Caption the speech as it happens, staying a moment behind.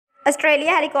Australia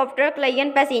helicopter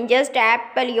client passengers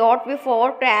tapped pilot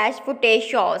before crash, footage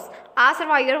shows. A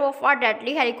survivor of a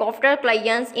deadly helicopter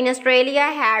collision in Australia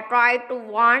had tried to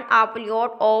warn a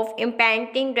pilot of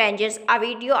impending dangers, a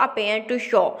video appeared to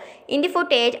show. In the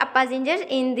footage, a passenger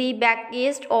in the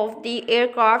backseat of the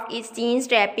aircraft is seen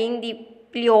strapping the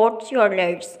pilot's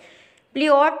shoulders.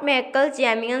 Pilot Michael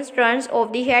Jamian turns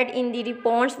off the head in the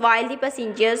response while the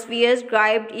passengers fears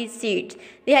grabbed his seats.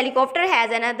 The helicopter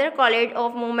has another collide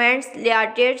of moments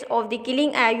later of the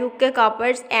killing a UK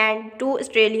couple and 2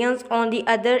 Australians on the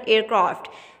other aircraft.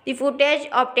 The footage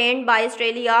obtained by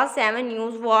Australia 7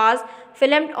 News was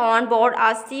filmed on board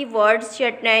a Seaworld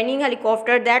Shetland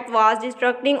helicopter that was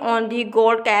destructing on the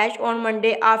Gold Coast on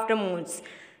Monday afternoons.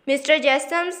 Mr.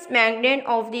 Jason's maintained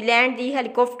of the land the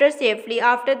helicopter safely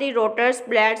after the rotor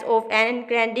blades of an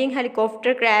landing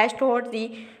helicopter crashed towards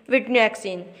the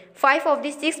witnessing. 5 of the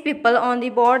 6 people on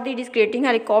the board the discreting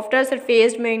helicopter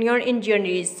surfaced minor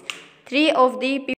injuries. 3 of the